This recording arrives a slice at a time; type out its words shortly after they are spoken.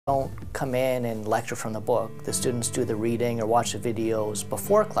Don't come in and lecture from the book. The students do the reading or watch the videos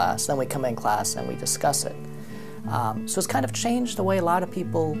before class, then we come in class and we discuss it. So it's kind of changed the way a lot of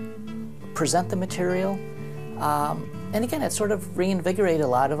people present the material. And again, it sort of reinvigorated a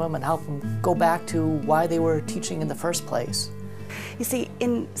lot of them and helped them go back to why they were teaching in the first place. You see,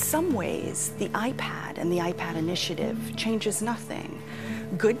 in some ways, the iPad and the iPad initiative changes nothing.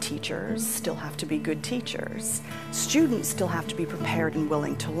 Good teachers still have to be good teachers. Students still have to be prepared and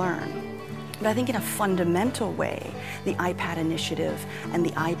willing to learn. But I think in a fundamental way, the iPad initiative and the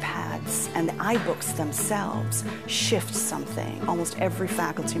iPads and the iBooks themselves shift something. Almost every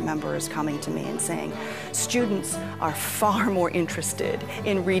faculty member is coming to me and saying, students are far more interested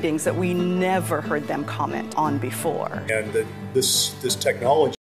in readings that we never heard them comment on before. And this technology